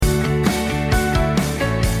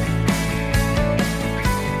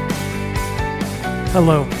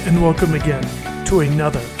Hello, and welcome again to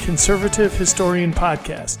another Conservative Historian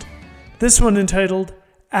podcast. This one entitled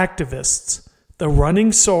Activists, the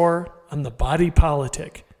Running Sore on the Body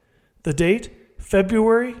Politic. The date,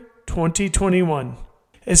 February 2021.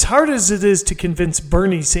 As hard as it is to convince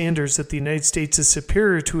Bernie Sanders that the United States is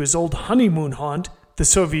superior to his old honeymoon haunt, the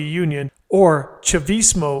Soviet Union, or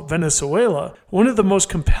Chavismo, Venezuela, one of the most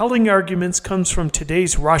compelling arguments comes from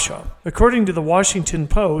today's Russia. According to the Washington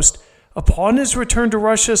Post, upon his return to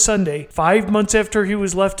Russia Sunday, 5 months after he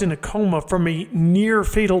was left in a coma from a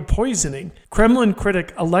near-fatal poisoning, Kremlin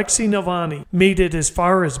critic Alexei Navalny made it as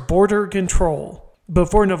far as border control.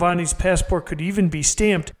 Before Navalny's passport could even be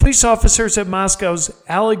stamped, police officers at Moscow's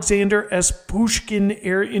Alexander S. Pushkin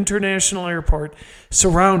International Airport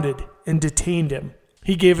surrounded and detained him.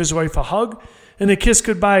 He gave his wife a hug and a kiss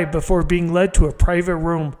goodbye before being led to a private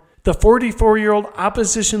room. The 44-year-old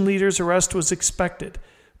opposition leader's arrest was expected,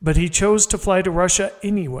 but he chose to fly to Russia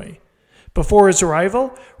anyway. Before his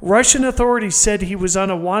arrival, Russian authorities said he was on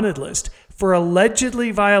a wanted list for allegedly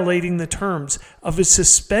violating the terms of his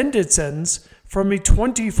suspended sentence from a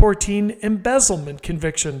 2014 embezzlement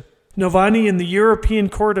conviction. Navalny and the European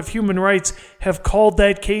Court of Human Rights have called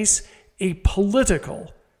that case a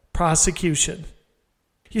political prosecution.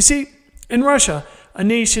 You see, in Russia, a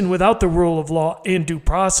nation without the rule of law and due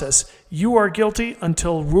process, you are guilty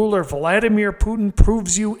until ruler Vladimir Putin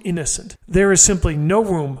proves you innocent. There is simply no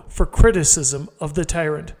room for criticism of the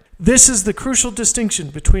tyrant. This is the crucial distinction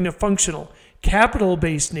between a functional,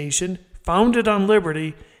 capital-based nation founded on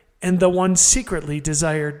liberty and the one secretly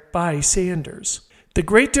desired by Sanders. The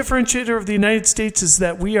great differentiator of the United States is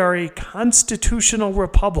that we are a constitutional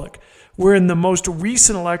republic, where in the most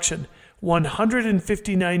recent election,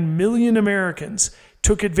 159 million Americans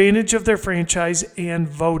took advantage of their franchise and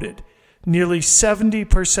voted, nearly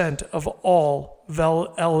 70% of all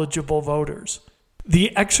eligible voters.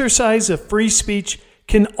 The exercise of free speech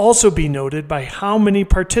can also be noted by how many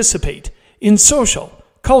participate in social,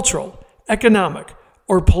 cultural, economic,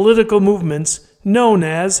 or political movements known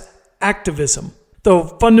as activism. Though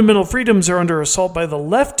fundamental freedoms are under assault by the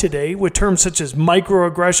left today with terms such as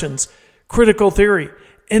microaggressions, critical theory,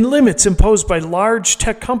 and limits imposed by large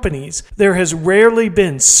tech companies, there has rarely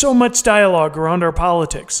been so much dialogue around our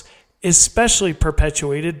politics, especially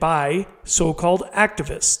perpetuated by so-called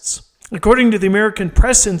activists. According to the American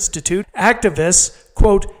Press Institute, activists,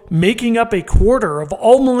 quote, making up a quarter of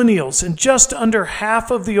all millennials and just under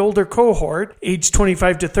half of the older cohort, aged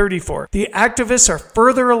 25 to 34. The activists are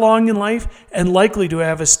further along in life and likely to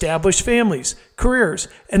have established families, careers,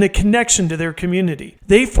 and a connection to their community.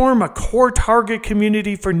 They form a core target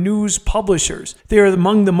community for news publishers. They are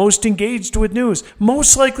among the most engaged with news,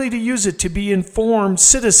 most likely to use it to be informed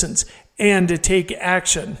citizens and to take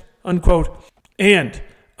action, unquote. And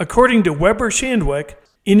according to Weber Shandwick,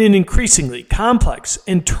 in an increasingly complex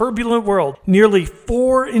and turbulent world, nearly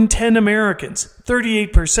 4 in 10 Americans,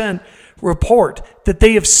 38%, report that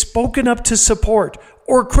they have spoken up to support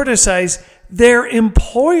or criticize their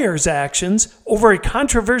employer's actions over a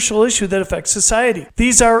controversial issue that affects society.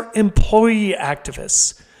 These are employee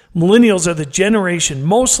activists. Millennials are the generation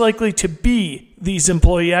most likely to be these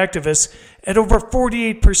employee activists at over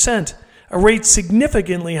 48%, a rate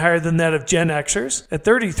significantly higher than that of Gen Xers at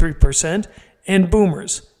 33%, and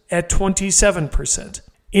boomers at 27%.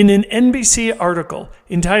 In an NBC article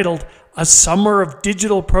entitled A Summer of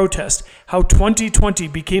Digital Protest, How 2020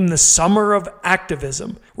 Became the Summer of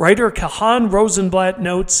Activism, writer Kahan Rosenblatt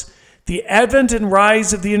notes, the advent and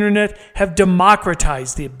rise of the internet have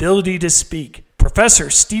democratized the ability to speak.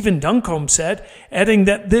 Professor Stephen Duncombe said, adding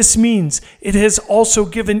that this means it has also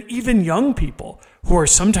given even young people, who are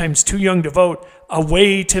sometimes too young to vote, a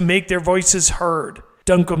way to make their voices heard.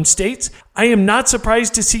 Duncombe states, I am not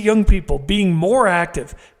surprised to see young people being more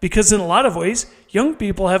active because in a lot of ways, young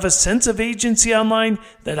people have a sense of agency online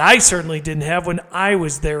that I certainly didn't have when I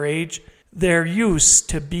was their age. They're used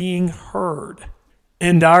to being heard.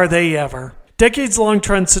 And are they ever? Decades-long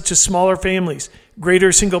trends such as smaller families,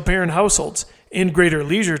 greater single-parent households, and greater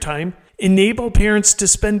leisure time enable parents to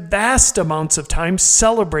spend vast amounts of time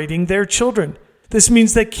celebrating their children. This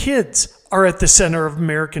means that kids are at the center of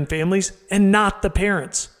American families and not the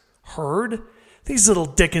parents. Heard? These little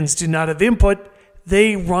dickens do not have input.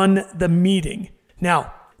 They run the meeting.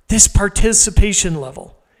 Now, this participation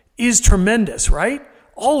level is tremendous, right?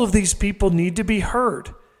 All of these people need to be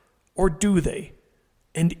heard. Or do they?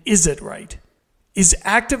 And is it right? Is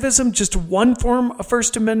activism just one form of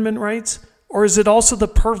First Amendment rights? Or is it also the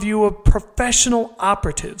purview of professional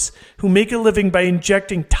operatives who make a living by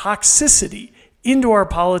injecting toxicity into our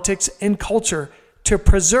politics and culture to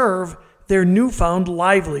preserve their newfound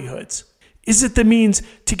livelihoods? Is it the means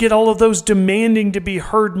to get all of those demanding to be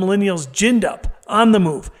heard millennials ginned up, on the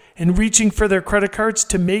move, and reaching for their credit cards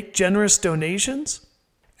to make generous donations?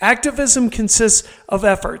 Activism consists of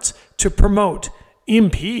efforts to promote,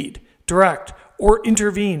 impede, direct, or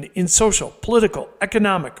intervene in social, political,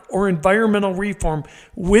 economic, or environmental reform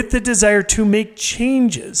with the desire to make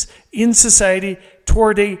changes in society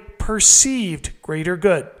toward a perceived greater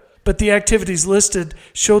good. But the activities listed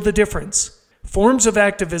show the difference. Forms of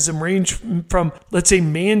activism range from, let's say,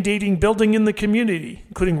 mandating building in the community,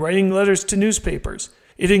 including writing letters to newspapers.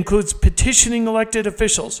 It includes petitioning elected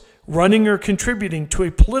officials, running or contributing to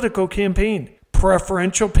a political campaign,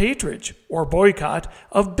 preferential patronage or boycott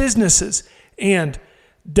of businesses, and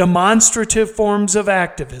demonstrative forms of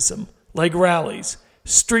activism like rallies,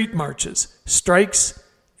 street marches, strikes,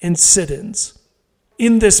 and sit-ins.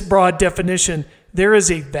 In this broad definition, there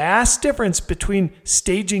is a vast difference between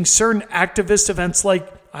staging certain activist events like,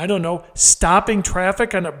 stopping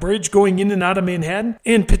traffic on a bridge going in and out of Manhattan,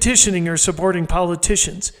 and petitioning or supporting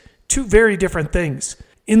politicians. Two very different things.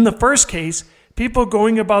 In the first case, people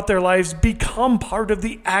going about their lives become part of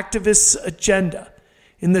the activists' agenda.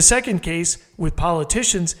 In the second case, with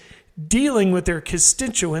politicians, dealing with their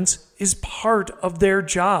constituents is part of their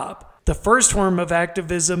job. The first form of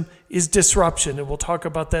activism is disruption, and we'll talk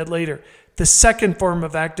about that later. The second form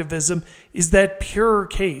of activism is that purer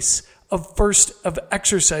case of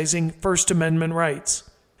exercising First Amendment rights.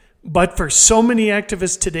 But for so many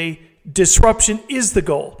activists today, disruption is the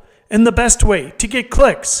goal and the best way to get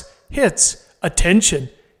clicks, hits, attention,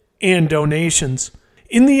 and donations.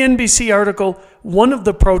 In the NBC article, one of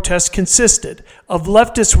the protests consisted of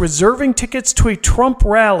leftists reserving tickets to a Trump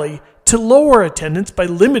rally to lower attendance by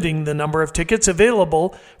limiting the number of tickets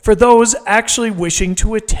available for those actually wishing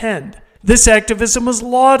to attend. This activism was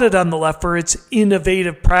lauded on the left for its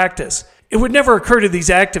innovative practice. It would never occur to these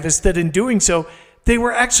activists that in doing so, they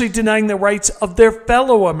were actually denying the rights of their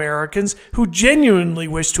fellow Americans who genuinely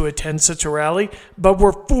wished to attend such a rally, but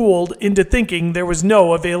were fooled into thinking there was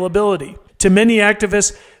no availability. To many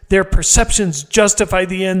activists, their perceptions justify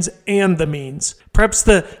the ends and the means. Perhaps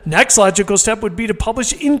the next logical step would be to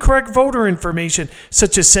publish incorrect voter information,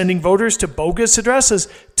 such as sending voters to bogus addresses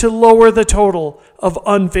to lower the total of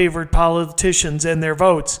unfavored politicians and their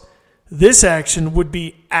votes. This action would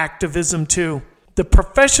be activism too. The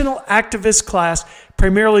professional activist class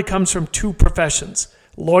primarily comes from two professions,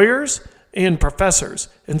 lawyers and professors,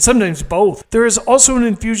 and sometimes both. There is also an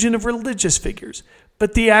infusion of religious figures,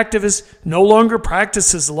 but the activist no longer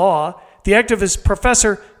practices law. The activist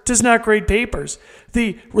professor does not grade papers.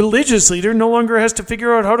 The religious leader no longer has to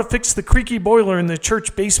figure out how to fix the creaky boiler in the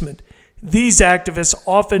church basement. These activists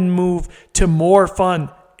often move to more fun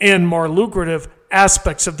and more lucrative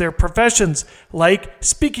aspects of their professions, like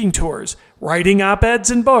speaking tours, writing op-eds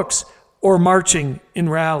and books, or marching in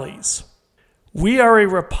rallies. We are a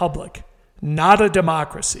republic, not a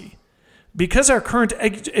democracy. Because our current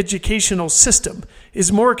educational system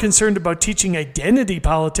is more concerned about teaching identity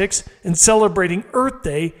politics and celebrating Earth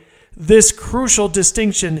Day, this crucial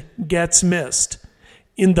distinction gets missed.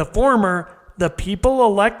 In the former, the people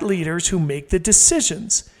elect leaders who make the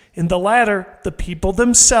decisions. In the latter, the people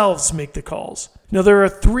themselves make the calls. Now, there are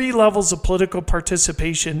three levels of political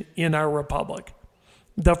participation in our republic.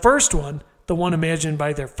 The first one, the one imagined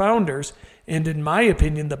by their founders, and in my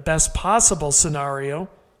opinion, the best possible scenario,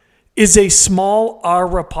 is a small R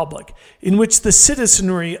republic in which the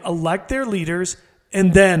citizenry elect their leaders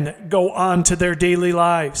and then go on to their daily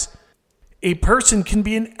lives. A person can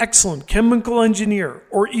be an excellent chemical engineer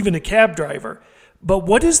or even a cab driver, but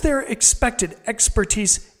what is their expected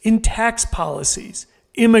expertise in tax policies,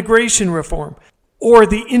 immigration reform, or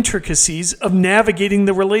the intricacies of navigating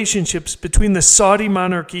the relationships between the Saudi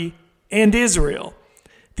monarchy and Israel?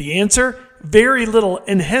 The answer, very little,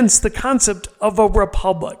 and hence the concept of a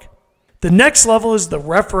republic. The next level is the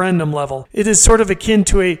referendum level. It is sort of akin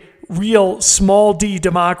to a real small d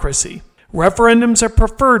democracy. Referendums are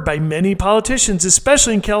preferred by many politicians,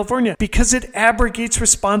 especially in California, because it abrogates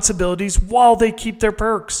responsibilities while they keep their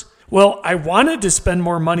perks. Well, I wanted to spend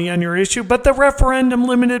more money on your issue, but the referendum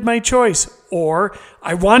limited my choice. Or,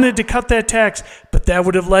 I wanted to cut that tax, but that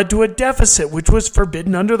would have led to a deficit, which was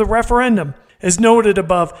forbidden under the referendum. As noted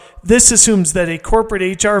above, this assumes that a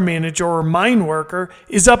corporate HR manager or mine worker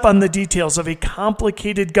is up on the details of a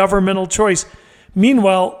complicated governmental choice.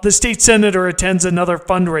 Meanwhile, the state senator attends another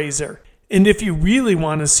fundraiser. And if you really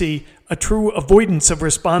want to see a true avoidance of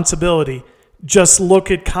responsibility, just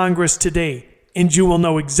look at Congress today, and you will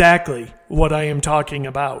know exactly what I am talking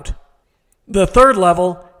about. The third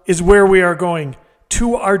level is where we are going,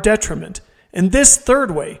 to our detriment. And this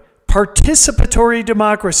third way, participatory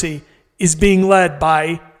democracy, is being led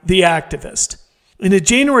by the activist. In a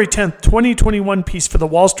January 10, 2021 piece for the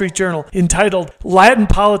Wall Street Journal entitled Latin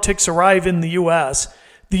Politics Arrive in the U.S.,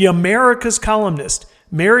 the America's columnist,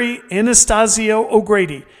 Mary Anastasio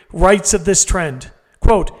O'Grady, writes of this trend,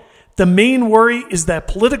 quote, "The main worry is that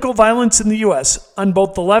political violence in the U.S. on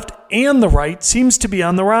both the left and the right seems to be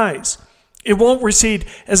on the rise. It won't recede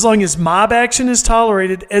as long as mob action is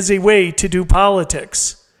tolerated as a way to do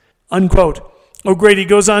politics." Unquote. O'Grady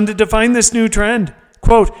goes on to define this new trend.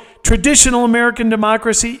 Quote, "Traditional American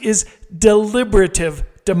democracy is deliberative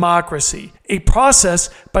democracy, a process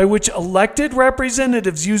by which elected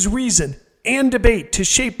representatives use reason and debate to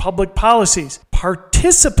shape public policies.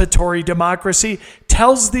 Participatory democracy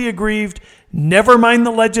tells the aggrieved, never mind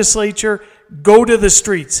the legislature, go to the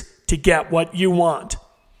streets to get what you want."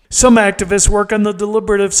 Some activists work on the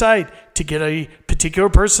deliberative side to get a particular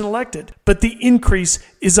person elected, but the increase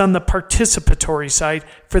is on the participatory side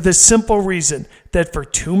for the simple reason that for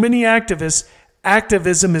too many activists,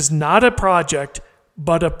 activism is not a project,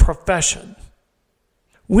 but a profession.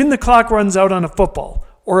 When the clock runs out on a football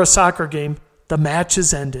or a soccer game, the match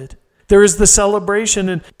is ended. There is the celebration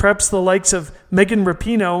and perhaps the likes of Megan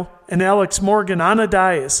Rapinoe and Alex Morgan on a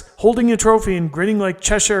dais, holding a trophy and grinning like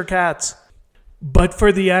Cheshire cats. But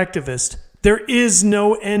for the activist, there is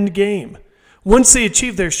no end game. Once they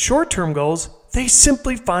achieve their short-term goals, they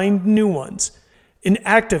simply find new ones. An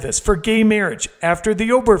activist for gay marriage after the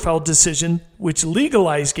Obergefell decision, which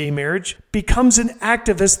legalized gay marriage, becomes an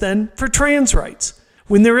activist then for trans rights.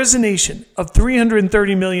 When there is a nation of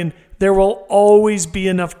 330 million, there will always be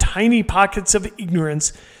enough tiny pockets of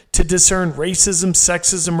ignorance to discern racism,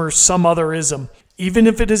 sexism, or some other ism, even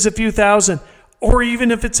if it is a few thousand, or even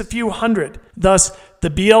if it's a few hundred. Thus, the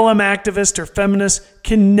BLM activist or feminist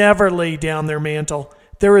can never lay down their mantle.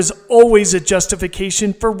 There is always a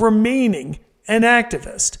justification for remaining an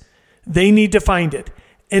activist. They need to find it,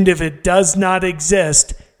 and if it does not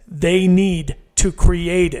exist, they need to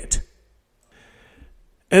create it.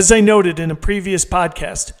 As I noted in a previous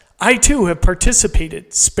podcast, I too have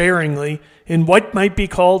participated sparingly in what might be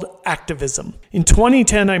called activism. In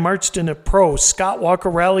 2010, I marched in a pro-Scott Walker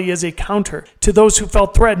rally as a counter to those who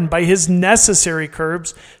felt threatened by his necessary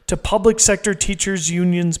curbs to public sector teachers'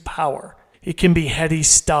 unions' power. It can be heady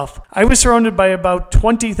stuff. I was surrounded by about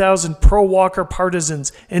 20,000 pro-Walker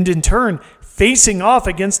partisans and in turn facing off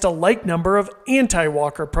against a like number of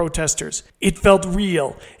anti-Walker protesters. It felt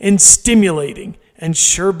real and stimulating and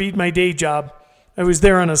sure beat my day job. I was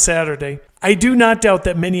there on a Saturday. I do not doubt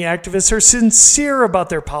that many activists are sincere about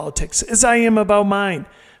their politics, as I am about mine.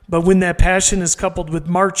 But when that passion is coupled with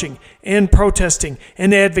marching and protesting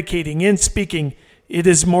and advocating and speaking, it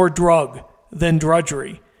is more drug than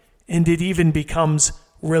drudgery, and it even becomes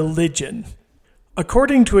religion.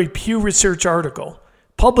 According to a Pew Research article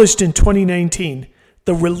published in 2019,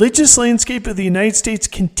 the religious landscape of the United States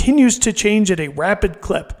continues to change at a rapid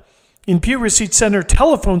clip. In Pew Research Center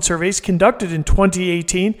telephone surveys conducted in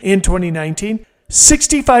 2018 and 2019,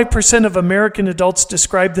 65% of American adults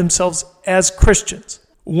describe themselves as Christians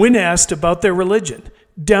when asked about their religion,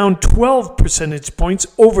 down 12 percentage points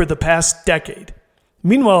over the past decade.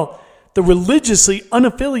 Meanwhile, the religiously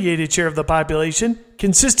unaffiliated share of the population,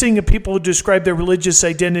 consisting of people who describe their religious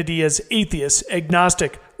identity as atheist,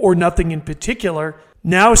 agnostic, or nothing in particular,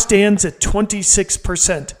 now stands at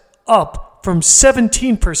 26%, up from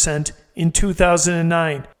 17% in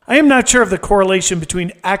 2009. I am not sure of the correlation between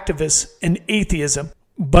activists and atheism,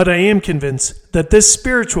 but I am convinced that this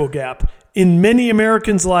spiritual gap in many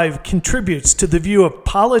Americans' lives contributes to the view of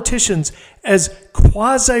politicians as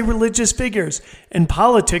quasi-religious figures and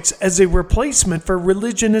politics as a replacement for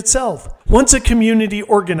religion itself. Once a community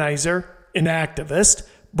organizer, an activist,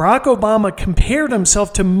 Barack Obama compared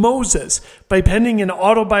himself to Moses by penning an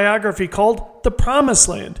autobiography called The Promised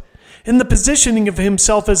Land. And the positioning of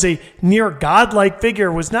himself as a near godlike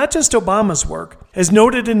figure was not just Obama's work. As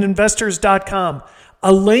noted in Investors.com,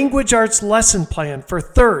 a language arts lesson plan for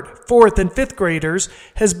 3rd, 4th, and 5th graders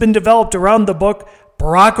has been developed around the book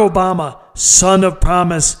Barack Obama, Son of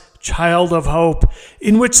Promise, Child of Hope,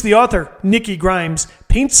 in which the author, Nikki Grimes,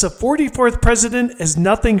 paints the 44th president as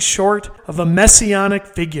nothing short of a messianic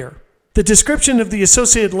figure. The description of the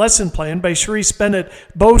associated lesson plan by Sharice Bennett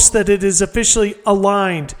boasts that it is officially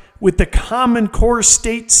aligned with the Common Core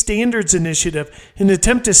State Standards Initiative, an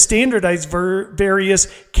attempt to standardize various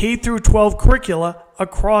K-12 curricula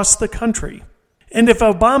across the country. And if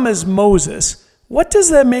Obama is Moses, what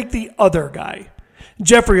does that make the other guy?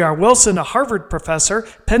 Jeffrey R. Wilson, a Harvard professor,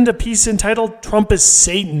 penned a piece entitled Trump is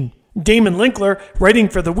Satan. Damon Linkler, writing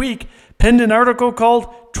for The Week, penned an article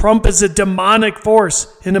called Trump is a Demonic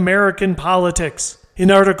Force in American Politics. An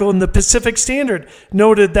article in the Pacific Standard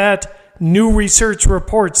noted that new research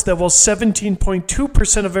reports that while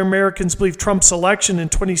 17.2% of Americans believe Trump's election in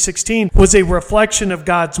 2016 was a reflection of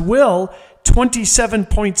God's will,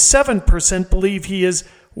 27.7% believe he is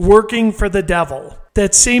working for the devil.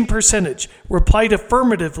 That same percentage replied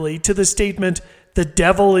affirmatively to the statement, "The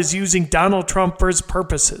devil is using Donald Trump for his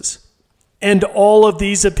purposes." And all of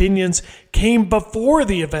these opinions came before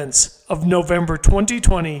the events of November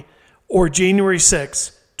 2020 or January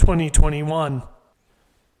 6, 2021.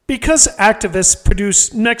 Because activists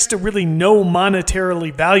produce next to really no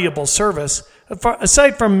monetarily valuable service,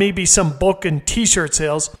 aside from maybe some book and t-shirt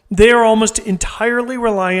sales, they are almost entirely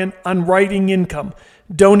reliant on writing income,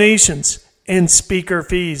 donations, and speaker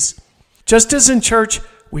fees. Just as in church,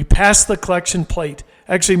 we pass the collection plate.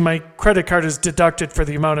 Actually, my credit card is deducted for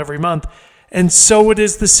the amount every month. And so it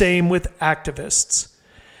is the same with activists.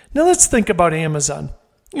 Now let's think about Amazon.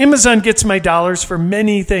 Amazon gets my dollars for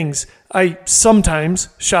many things. I sometimes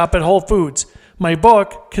shop at Whole Foods. My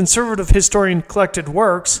book, Conservative Historian Collected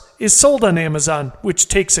Works, is sold on Amazon, which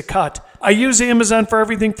takes a cut. I use Amazon for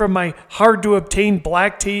everything from my hard-to-obtain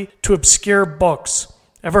black tea to obscure books.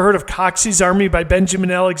 Ever heard of Coxey's Army by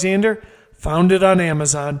Benjamin Alexander? Found it on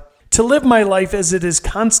Amazon. To live my life as it is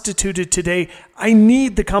constituted today, I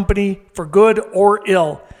need the company for good or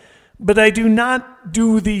ill. But I do not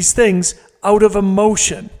do these things out of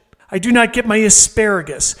emotion. I do not get my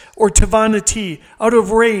asparagus or Tavana tea out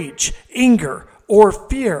of rage, anger, or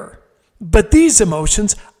fear. But these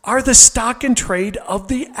emotions are the stock and trade of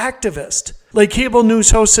the activist. Like cable news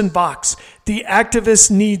hosts and Vox, the activist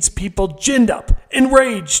needs people ginned up,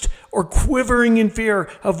 enraged, or quivering in fear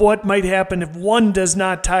of what might happen if one does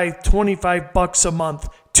not tithe $25 a month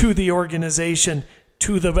to the organization,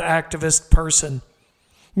 to the activist person.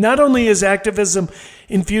 Not only is activism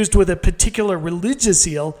infused with a particular religious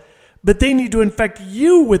zeal, but they need to infect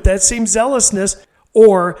you with that same zealousness,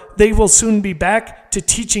 or they will soon be back to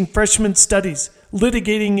teaching freshman studies,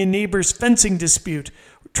 litigating a neighbor's fencing dispute,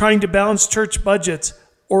 trying to balance church budgets,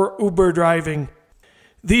 or Uber driving.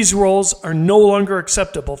 These roles are no longer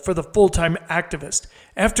acceptable for the full-time activist.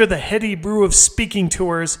 After the heady brew of speaking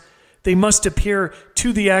tours, they must appear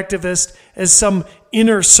to the activist as some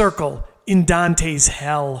inner circle in Dante's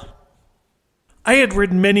hell. I had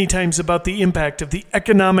written many times about the impact of the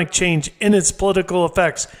economic change and its political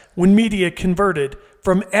effects when media converted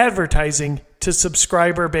from advertising to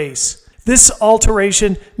subscriber base. This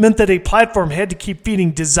alteration meant that a platform had to keep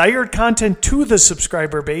feeding desired content to the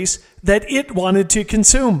subscriber base that it wanted to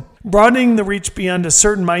consume. Broadening the reach beyond a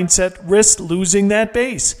certain mindset risked losing that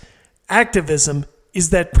base. Activism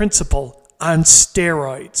is that principle on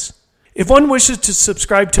steroids. If one wishes to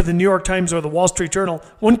subscribe to the New York Times or the Wall Street Journal,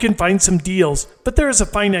 one can find some deals, but there is a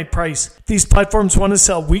finite price. These platforms want to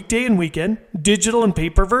sell weekday and weekend, digital and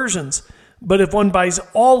paper versions. But if one buys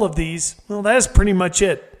all of these, well, that's pretty much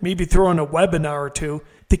it. Maybe throw in a webinar or two.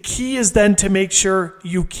 The key is then to make sure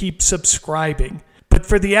you keep subscribing. But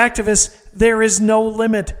for the activists, there is no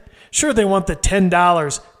limit. Sure, they want the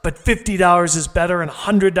 $10, but $50 is better and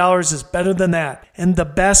 $100 is better than that. And the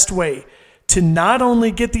best way to not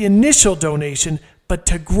only get the initial donation, but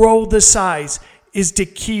to grow the size is to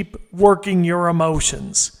keep working your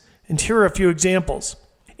emotions. And here are a few examples.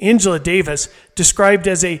 Angela Davis, described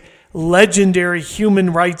as a legendary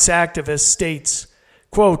human rights activist, states,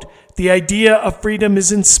 quote, "The idea of freedom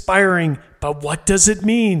is inspiring, but what does it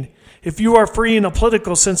mean? If you are free in a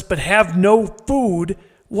political sense but have no food,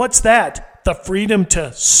 what's that? The freedom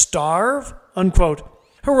to starve?" Unquote.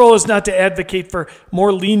 Her role is not to advocate for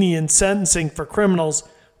more lenient sentencing for criminals,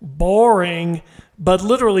 boring, but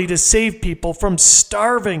literally to save people from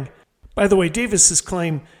starving. By the way, Davis's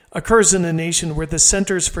claim occurs in a nation where the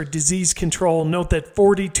Centers for Disease Control note that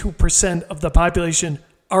 42% of the population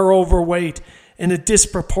are overweight and a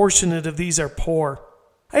disproportionate of these are poor.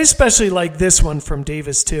 I especially like this one from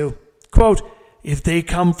Davis too. Quote, "If they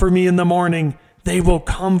come for me in the morning, they will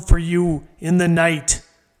come for you in the night."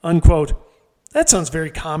 Unquote. That sounds very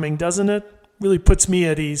calming, doesn't it? Really puts me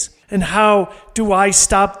at ease. And how do I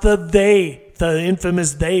stop the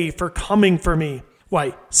infamous they, for coming for me?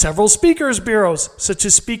 Why, several speakers bureaus, such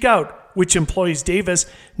as Speak Out, which employs Davis,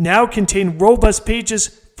 now contain robust pages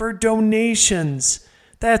for donations.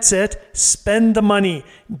 That's it. Spend the money.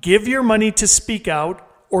 Give your money to Speak Out,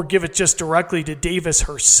 or give it just directly to Davis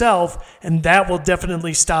herself, and that will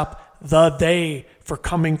definitely stop the they for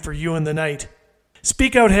coming for you in the night.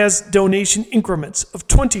 Speak Out has donation increments of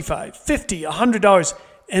 $25, $50, $100,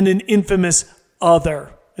 and an infamous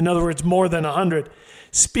other. In other words, more than 100.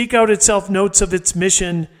 Speak Out itself notes of its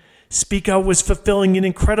mission Speak Out was fulfilling an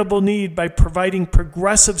incredible need by providing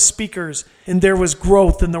progressive speakers, and there was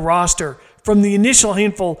growth in the roster from the initial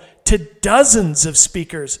handful to dozens of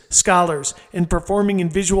speakers, scholars, and performing and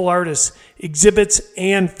visual artists, exhibits,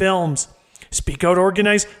 and films. Speak Out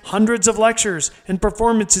organized hundreds of lectures and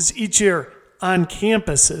performances each year on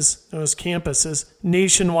campuses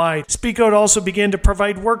nationwide. Speak Out also began to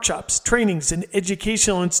provide workshops, trainings, and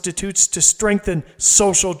educational institutes to strengthen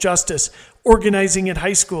social justice, organizing at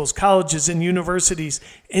high schools, colleges, and universities,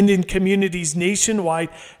 and in communities nationwide,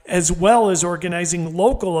 as well as organizing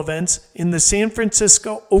local events in the San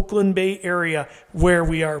Francisco, Oakland Bay area where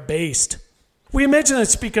we are based. We imagine that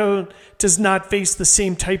Speak Out does not face the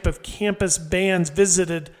same type of campus bans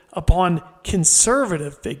visited upon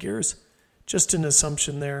conservative figures. Just an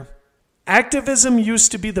assumption there. Activism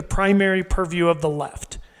used to be the primary purview of the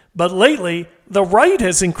left, but lately, the right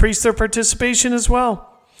has increased their participation as well.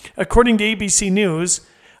 According to ABC News,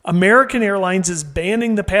 American Airlines is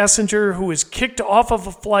banning the passenger who is kicked off of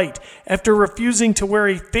a flight after refusing to wear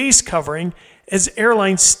a face covering as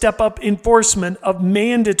airlines step up enforcement of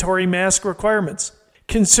mandatory mask requirements.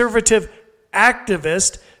 Conservative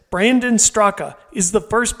activist Brandon Straka is the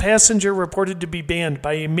first passenger reported to be banned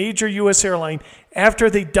by a major U.S. airline after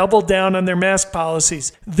they doubled down on their mask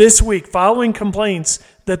policies this week following complaints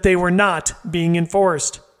that they were not being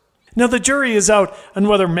enforced. Now, the jury is out on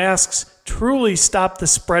whether masks truly stop the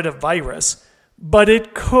spread of virus, but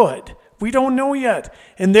it could. We don't know yet,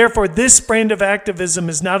 and therefore this brand of activism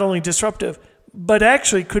is not only disruptive, but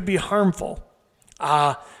actually could be harmful.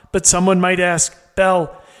 But someone might ask,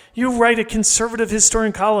 Bell, you write a conservative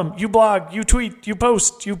historian column, you blog, you tweet, you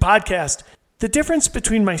post, you podcast. The difference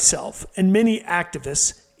between myself and many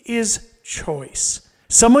activists is choice.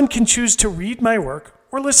 Someone can choose to read my work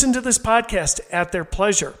or listen to this podcast at their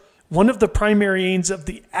pleasure. One of the primary aims of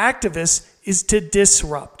the activists is to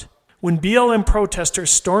disrupt. When BLM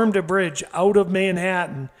protesters stormed a bridge out of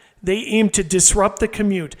Manhattan, they aimed to disrupt the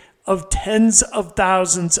commute of tens of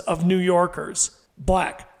thousands of New Yorkers,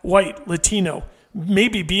 black, white, Latino,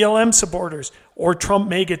 maybe BLM supporters or Trump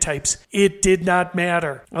mega types. It did not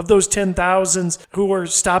matter. Of those 10,000s who were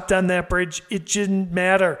stopped on that bridge, it didn't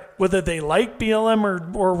matter whether they liked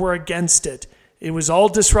BLM or were against it. It was all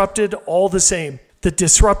disrupted, all the same. The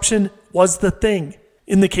disruption was the thing.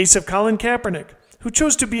 In the case of Colin Kaepernick, who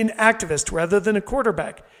chose to be an activist rather than a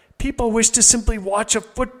quarterback, people wished to simply watch a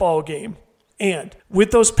football game. And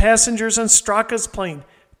with those passengers on Straka's plane,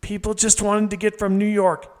 people just wanted to get from New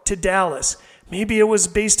York to Dallas. Maybe it was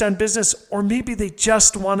based on business, or maybe they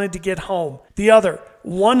just wanted to get home. The other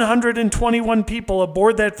 121 people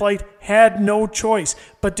aboard that flight had no choice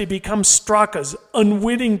but to become Straka's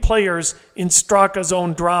unwitting players in Straka's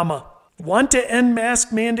own drama. Want to end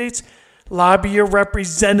mask mandates? Lobby your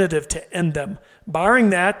representative to end them.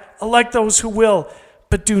 Barring that, elect those who will,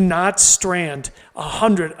 but do not strand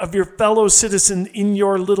 100 of your fellow citizens in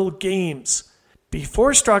your little games.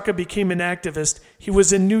 Before Straka became an activist, he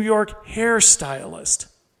was a New York hairstylist.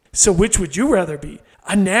 So which would you rather be?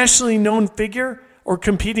 A nationally known figure or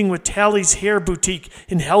competing with Tally's Hair Boutique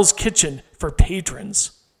in Hell's Kitchen for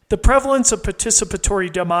patrons? The prevalence of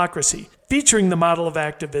participatory democracy, featuring the model of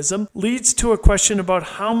activism, leads to a question about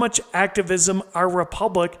how much activism our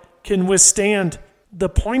republic can withstand. The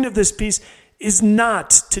point of this piece is not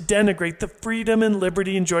to denigrate the freedom and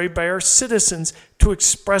liberty enjoyed by our citizens to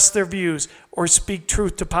express their views or speak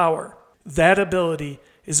truth to power. That ability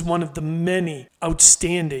is one of the many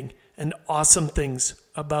outstanding and awesome things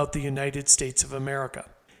about the United States of America.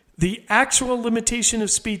 The actual limitation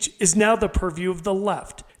of speech is now the purview of the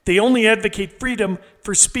left. They only advocate freedom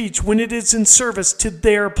for speech when it is in service to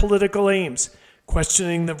their political aims.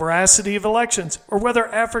 Questioning the veracity of elections or whether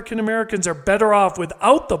African Americans are better off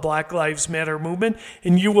without the Black Lives Matter movement,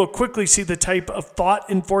 and you will quickly see the type of thought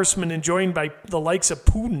enforcement enjoined by the likes of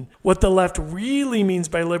Putin. What the left really means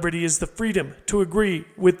by liberty is the freedom to agree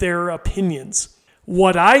with their opinions.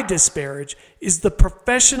 What I disparage is the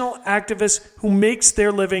professional activist who makes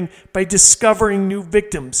their living by discovering new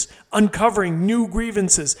victims, uncovering new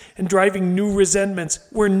grievances, and driving new resentments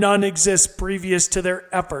where none exist previous to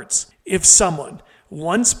their efforts. If someone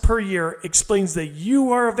once per year explains that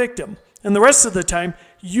you are a victim, and the rest of the time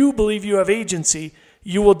you believe you have agency,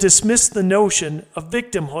 you will dismiss the notion of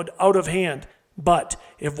victimhood out of hand. But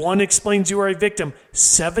if one explains you are a victim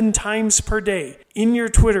 7 times per day in your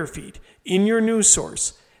Twitter feed, in your news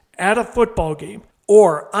source, at a football game,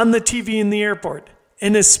 or on the TV in the airport,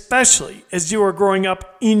 and especially as you are growing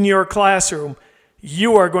up in your classroom,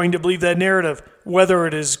 you are going to believe that narrative, whether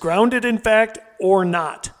it is grounded in fact or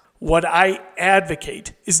not. What I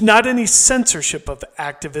advocate is not any censorship of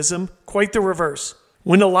activism, quite the reverse.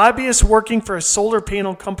 When a lobbyist working for a solar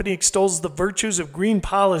panel company extols the virtues of green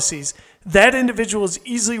policies, that individual is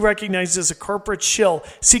easily recognized as a corporate shill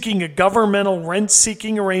seeking a governmental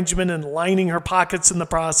rent-seeking arrangement and lining her pockets in the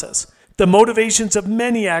process. The motivations of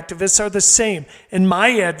many activists are the same, and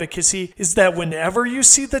my advocacy is that whenever you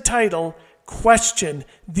see the title, question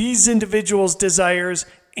these individuals' desires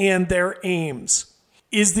and their aims.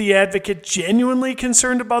 Is the advocate genuinely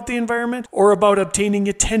concerned about the environment or about obtaining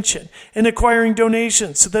attention and acquiring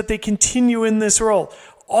donations so that they continue in this role,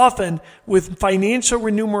 often with financial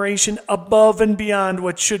remuneration above and beyond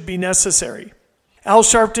what should be necessary? Al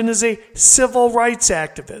Sharpton is a civil rights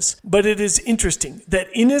activist, but it is interesting that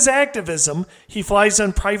in his activism, he flies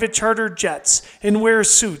on private charter jets and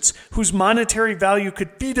wears suits whose monetary value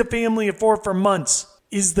could feed a family of 4 for months.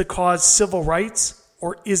 Is the cause civil rights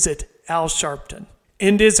or is it Al Sharpton?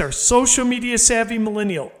 And is our social media savvy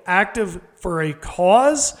millennial active for a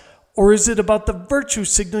cause, or is it about the virtue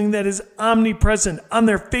signaling that is omnipresent on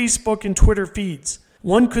their Facebook and Twitter feeds?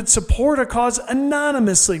 One could support a cause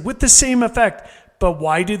anonymously with the same effect, but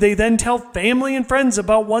why do they then tell family and friends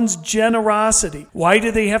about one's generosity? Why do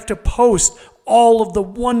they have to post all of the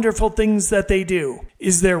wonderful things that they do?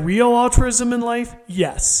 Is there real altruism in life?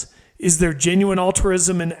 Yes. Is there genuine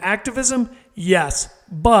altruism in activism? Yes.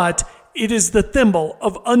 But it is the thimble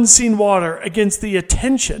of unseen water against the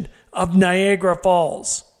attention of Niagara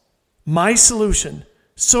Falls. My solution,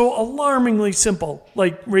 so alarmingly simple,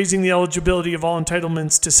 like raising the eligibility of all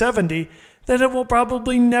entitlements to 70, that it will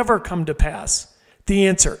probably never come to pass. The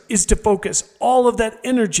answer is to focus all of that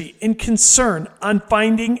energy and concern on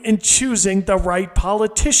finding and choosing the right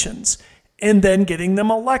politicians and then getting them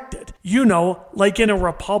elected. You know, like in a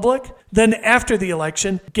republic. Then after the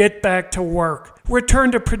election, get back to work.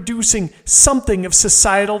 Return to producing something of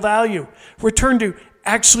societal value. Return to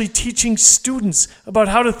actually teaching students about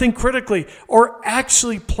how to think critically, or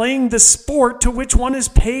actually playing the sport to which one is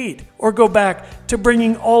paid. Or go back to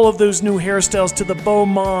bringing all of those new hairstyles to the beau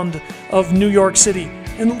monde of New York City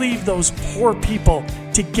and leave those poor people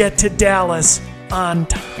to get to Dallas on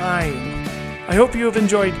time. I hope you have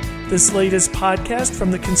enjoyed this latest podcast from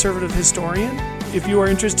The Conservative Historian. If you are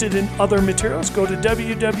interested in other materials, go to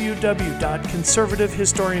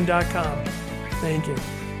www.conservativehistorian.com. Thank you.